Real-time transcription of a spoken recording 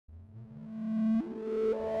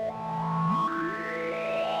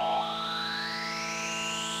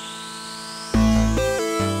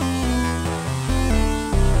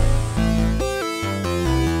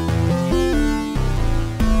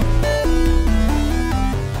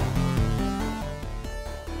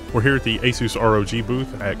We're here at the ASUS ROG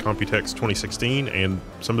booth at Computex 2016, and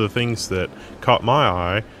some of the things that caught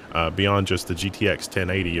my eye, beyond just the GTX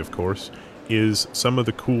 1080 of course, is some of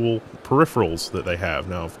the cool peripherals that they have.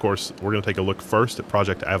 Now of course we're going to take a look first at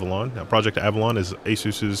Project Avalon. Now Project Avalon is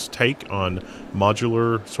ASUS's take on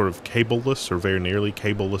modular, sort of cableless or very nearly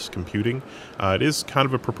cableless computing. It is kind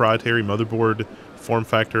of a proprietary motherboard form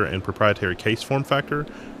factor and proprietary case form factor,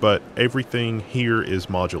 but everything here is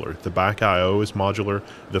modular. The back I/O is modular.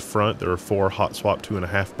 The front, there are 4 hot swap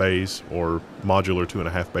 2.5 bays, or modular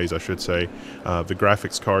 2.5 bays I should say. The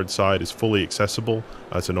graphics card side is fully accessible.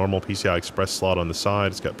 It's a normal PCI Express slot on the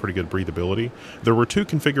side. It's got pretty good breathability. There were 2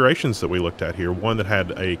 configurations that we looked at here. One that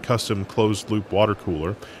had a custom closed loop water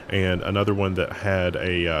cooler, and another one that had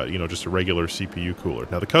a just a regular CPU cooler.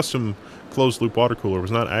 Now the custom closed loop water cooler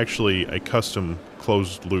was not actually a custom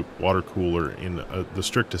closed loop water cooler in the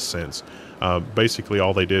strictest sense. Basically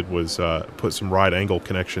all they did was put some right angle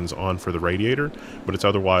connections on for the radiator, but it's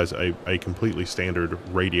otherwise a completely standard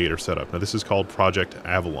radiator setup. Now this is called Project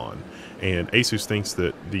Avalon, and ASUS thinks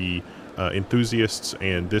that the enthusiasts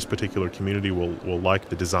and this particular community will like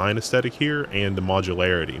the design aesthetic here and the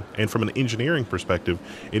modularity. And from an engineering perspective,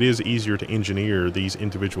 it is easier to engineer these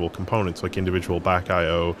individual components, like individual back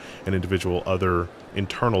I/O and individual other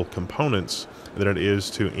internal components, than it is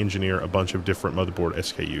to engineer a bunch of different motherboard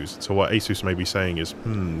SKUs. So what ASUS may be saying is,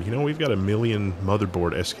 we've got 1 million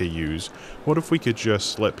motherboard SKUs. What if we could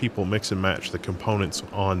just let people mix and match the components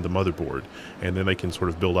on the motherboard, and then they can sort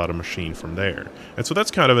of build out a machine from there? And so that's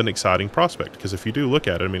kind of an exciting prospect, because if you do look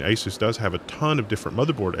at it, I mean, ASUS does have a ton of different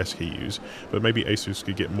motherboard SKUs, but maybe ASUS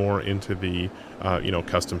could get more into the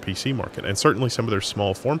custom PC market. And certainly some of their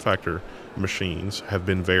small form factor machines have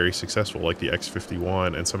been very successful, like the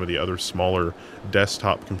X51 and some of the other smaller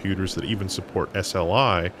desktop computers that even support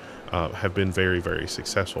SLI have been very, very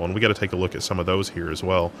successful. And we got to take a look at some of those here as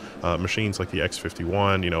well. Machines like the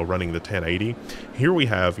X51, running the 1080. Here we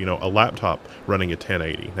have, a laptop running a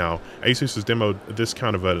 1080. Now, ASUS has demoed this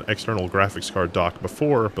kind of an external graphics card dock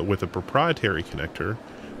before, but with a proprietary connector.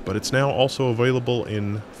 But it's now also available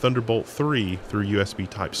in Thunderbolt 3 through USB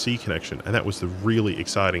Type-C connection, and that was the really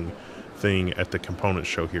exciting thing at the component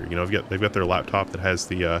show here. They've got their laptop that has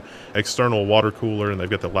the external water cooler, and they've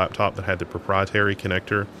got the laptop that had the proprietary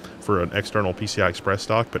connector for an external PCI Express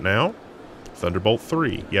dock, but now Thunderbolt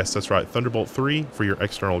 3. Yes, that's right, Thunderbolt 3 for your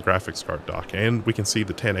external graphics card dock. And we can see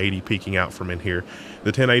the 1080 peeking out from in here. The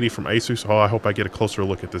 1080 from ASUS, I hope I get a closer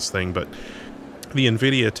look at this thing, but the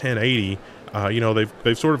NVIDIA 1080,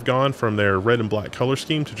 they've sort of gone from their red and black color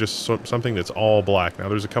scheme to just something that's all black. Now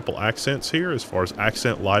there's a couple accents here as far as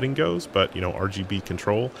accent lighting goes, but RGB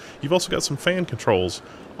control. You've also got some fan controls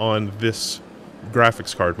on this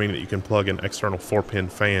graphics card, meaning that you can plug an external 4-pin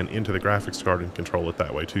fan into the graphics card and control it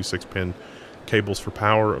that way. 2 6-pin cables for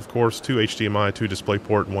power, of course, 2 HDMI, 2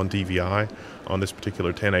 DisplayPort, and 1 DVI on this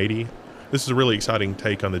particular 1080. This is a really exciting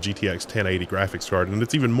take on the GTX 1080 graphics card, and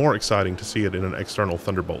it's even more exciting to see it in an external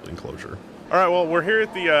Thunderbolt enclosure. All right, well, we're here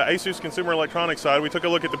at the ASUS consumer electronics side. We took a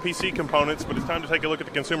look at the PC components, but it's time to take a look at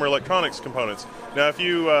the consumer electronics components. Now, if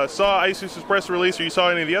you saw ASUS's press release or you saw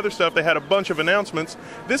any of the other stuff, they had a bunch of announcements.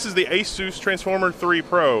 This is the ASUS Transformer 3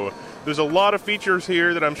 Pro. There's a lot of features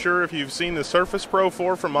here that I'm sure if you've seen the Surface Pro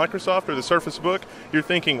 4 from Microsoft or the Surface Book, you're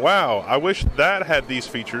thinking, wow, I wish that had these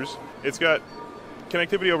features. It's got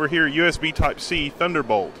connectivity over here, USB Type-C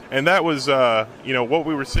Thunderbolt. And that was, what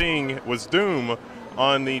we were seeing was Doom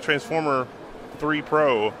on the Transformer 3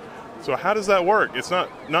 Pro. So how does that work? It's not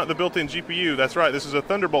the built-in GPU. That's right, this is a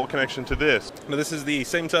Thunderbolt connection to this. Now this is the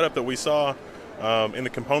same setup that we saw in the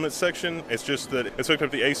components section. It's just that it's hooked up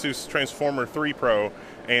to the ASUS Transformer 3 Pro,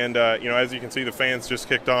 and as you can see, the fans just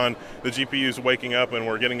kicked on. The GPU's waking up, and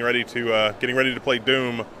we're getting ready to play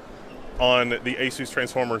Doom on the ASUS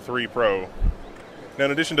Transformer 3 Pro. Now,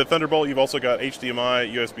 in addition to Thunderbolt, you've also got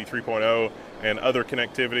HDMI, USB 3.0, and other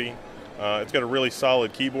connectivity. It's got a really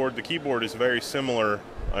solid keyboard. The keyboard is very similar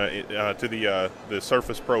to the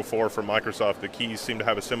Surface Pro 4 from Microsoft. The keys seem to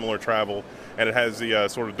have a similar travel, and it has the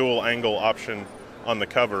sort of dual angle option on the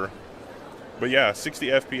cover. But yeah, 60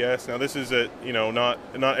 FPS. Now this is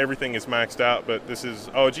not everything is maxed out, but this is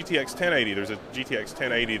a GTX 1080. There's a GTX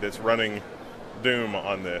 1080 that's running Doom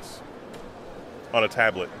on this, on a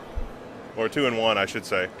tablet. Or a 2-in-1, I should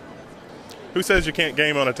say. Who says you can't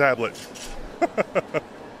game on a tablet?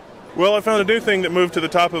 Well, I found a new thing that moved to the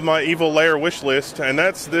top of my evil lair wish list, and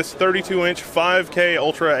that's this 32-inch 5K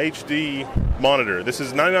Ultra HD monitor. This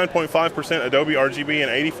is 99.5% Adobe RGB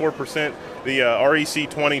and 84% the REC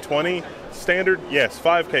 2020 standard. Yes,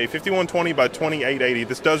 5K, 5120 by 2880.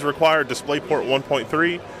 This does require DisplayPort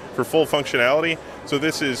 1.3, for full functionality. So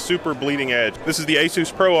this is super bleeding edge. This is the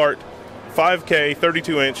ASUS ProArt 5K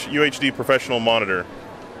 32-inch UHD professional monitor.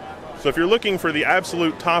 So if you're looking for the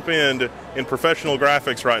absolute top end in professional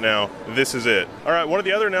graphics right now, this is it. All right, one of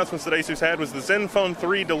the other announcements that ASUS had was the Zenfone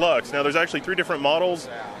 3 Deluxe. Now there's actually 3 different models,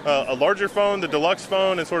 a larger phone, the deluxe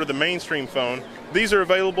phone, and sort of the mainstream phone. These are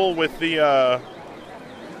available with the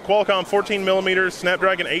Qualcomm 14mm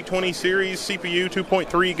Snapdragon 820 series CPU,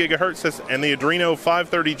 2.3 gigahertz, and the Adreno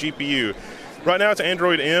 530 GPU. Right now it's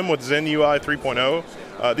Android M with Zen UI 3.0.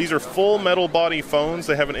 These are full metal body phones.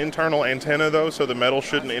 They have an internal antenna though, so the metal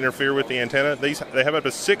shouldn't interfere with the antenna. They have up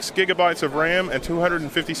to 6 gigabytes of RAM and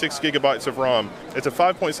 256 gigabytes of ROM. It's a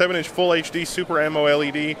 5.7-inch Full HD Super AMO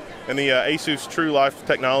LED and the ASUS True Life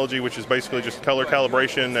technology, which is basically just color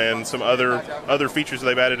calibration and some other features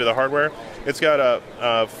they've added to the hardware. It's got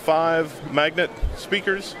 5 magnet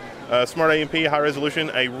speakers, smart AMP, high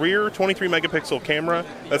resolution, a rear 23 megapixel camera,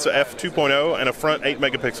 that's a f2.0, and a front 8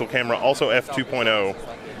 megapixel camera, also f2.0.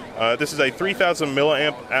 This is a 3000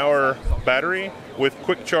 milliamp hour battery with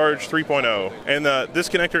quick charge 3.0, and this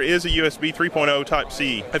connector is a USB 3.0 type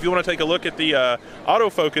C. If you want to take a look at the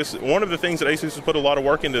autofocus, one of the things that ASUS has put a lot of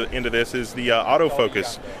work into this is the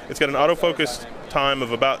autofocus. It's got an autofocus time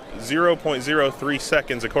of about 0.03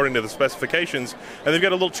 seconds according to the specifications, and they've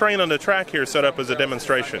got a little train on the track here set up as a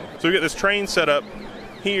demonstration. So we got this train set up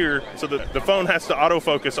here so that the phone has to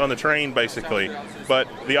autofocus on the train basically, but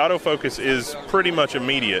the autofocus is pretty much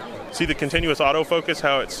immediate. See the continuous autofocus,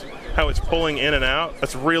 how it's pulling in and out?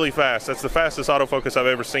 That's really fast. That's the fastest autofocus I've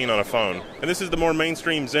ever seen on a phone. And this is the more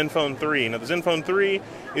mainstream Zenfone 3. Now the Zenfone 3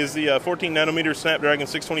 is the 14 nanometer Snapdragon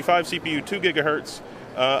 625 CPU, 2 gigahertz,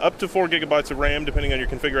 up to 4 gigabytes of RAM depending on your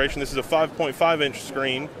configuration. This is a 5.5-inch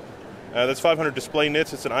screen. That's 500 display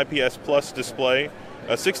nits. It's an IPS Plus display.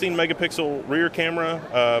 A 16 megapixel rear camera,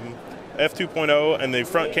 f2.0, and the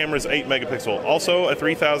front camera is 8 megapixel. Also a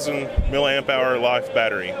 3000 milliamp hour life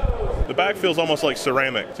battery. The back feels almost like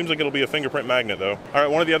ceramic. Seems like it'll be a fingerprint magnet though. All right,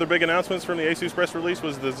 one of the other big announcements from the ASUS press release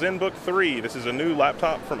was the ZenBook 3. This is a new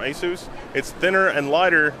laptop from ASUS. It's thinner and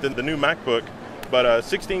lighter than the new MacBook, but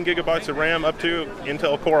 16 gigabytes of RAM up to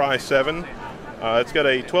Intel Core i7. It's got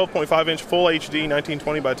a 12.5-inch Full HD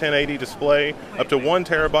 1920 by 1080 display, up to 1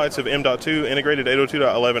 terabytes of M.2 integrated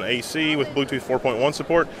 802.11 AC with Bluetooth 4.1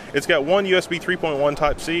 support. It's got 1 USB 3.1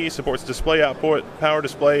 Type-C, supports display output, power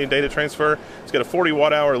display, and data transfer. It's got a 40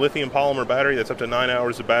 watt-hour lithium polymer battery that's up to 9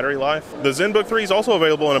 hours of battery life. The ZenBook 3 is also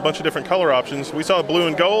available in a bunch of different color options. We saw blue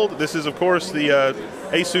and gold. This is, of course, the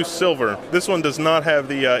ASUS Silver. This one does not have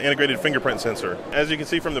the integrated fingerprint sensor. As you can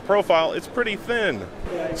see from the profile, it's pretty thin.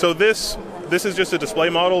 So this is just a display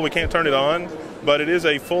model. We can't turn it on, but it is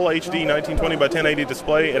a full HD 1920 by 1080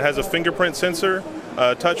 display. It has a fingerprint sensor,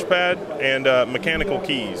 touchpad, and mechanical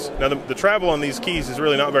keys. Now the travel on these keys is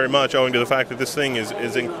really not very much, owing to the fact that this thing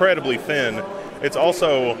is incredibly thin. It's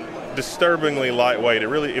also disturbingly lightweight.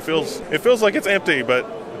 It feels like it's empty, but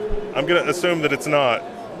I'm gonna assume that it's not.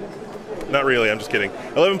 Not really, I'm just kidding.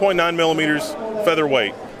 11.9 millimeters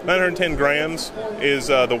featherweight. 910 grams is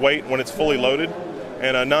the weight when it's fully loaded.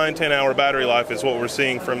 And a 9-10 hour battery life is what we're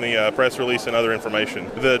seeing from the press release and other information.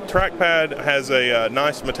 The trackpad has a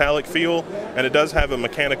nice metallic feel, and it does have a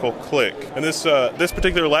mechanical click. And this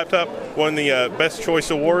particular laptop won the Best Choice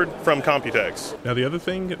Award from Computex. Now the other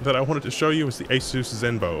thing that I wanted to show you is the ASUS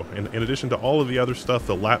Zenbo. And in addition to all of the other stuff,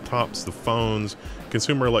 the laptops, the phones,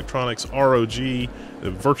 consumer electronics, ROG, the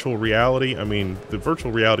virtual reality. I mean, the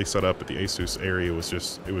virtual reality setup at the ASUS area was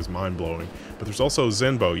it was mind-blowing. But there's also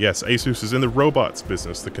Zenbo. Yes, ASUS is in the robots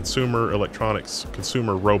business, the consumer electronics,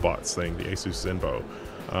 consumer robots thing, the ASUS Zenbo.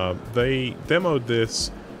 They demoed this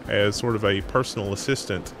as sort of a personal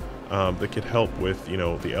assistant that could help with,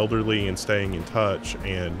 the elderly and staying in touch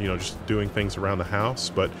and, just doing things around the house.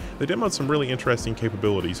 But they demoed some really interesting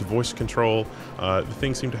capabilities. Voice control. The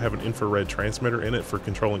thing seemed to have an infrared transmitter in it for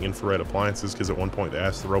controlling infrared appliances, because at one point they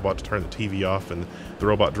asked the robot to turn the TV off, and the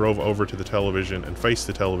robot drove over to the television and faced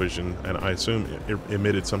the television, and I assume it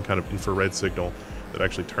emitted some kind of infrared signal that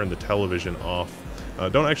actually turned the television off.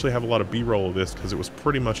 Don't actually have a lot of B-roll of this because it was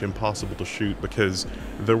pretty much impossible to shoot, because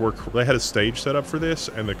they had a stage set up for this,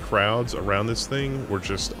 and the crowds around this thing were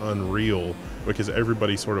just unreal, because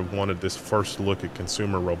everybody sort of wanted this first look at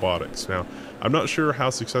consumer robotics. Now, I'm not sure how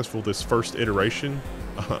successful this first iteration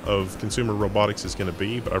of consumer robotics is going to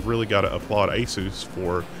be, but I've really got to applaud ASUS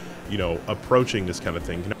for approaching this kind of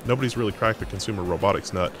thing. Nobody's really cracked the consumer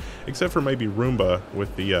robotics nut, except for maybe Roomba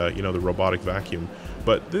with the the robotic vacuum.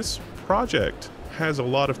 But this project has a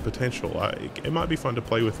lot of potential. It might be fun to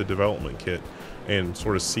play with the development kit. and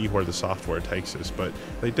sort of see where the software takes us. But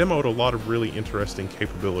they demoed a lot of really interesting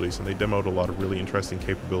capabilities, and they demoed a lot of really interesting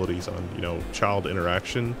capabilities on, you know, child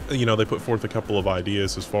interaction. You know, they put forth a couple of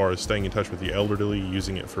ideas as far as staying in touch with the elderly,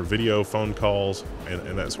 using it for video, phone calls,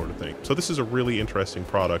 and that sort of thing. So this is a really interesting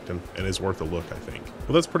product and is worth a look, I think.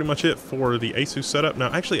 Well, that's pretty much it for the ASUS setup.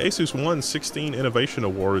 Now, actually, ASUS won 16 innovation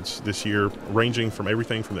awards this year, ranging from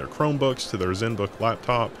everything from their Chromebooks to their ZenBook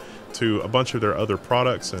laptop to a bunch of their other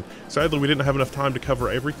products. And sadly, we didn't have enough time to cover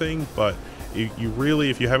everything, but you really,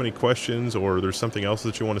 if you have any questions or there's something else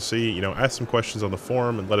that you want to see, you know, ask some questions on the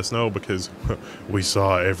forum and let us know, because we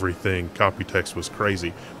saw everything. Computex was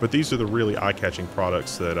crazy. But these are the really eye-catching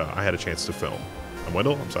products that I had a chance to film. I'm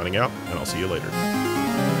Wendell, I'm signing out, and I'll see you later.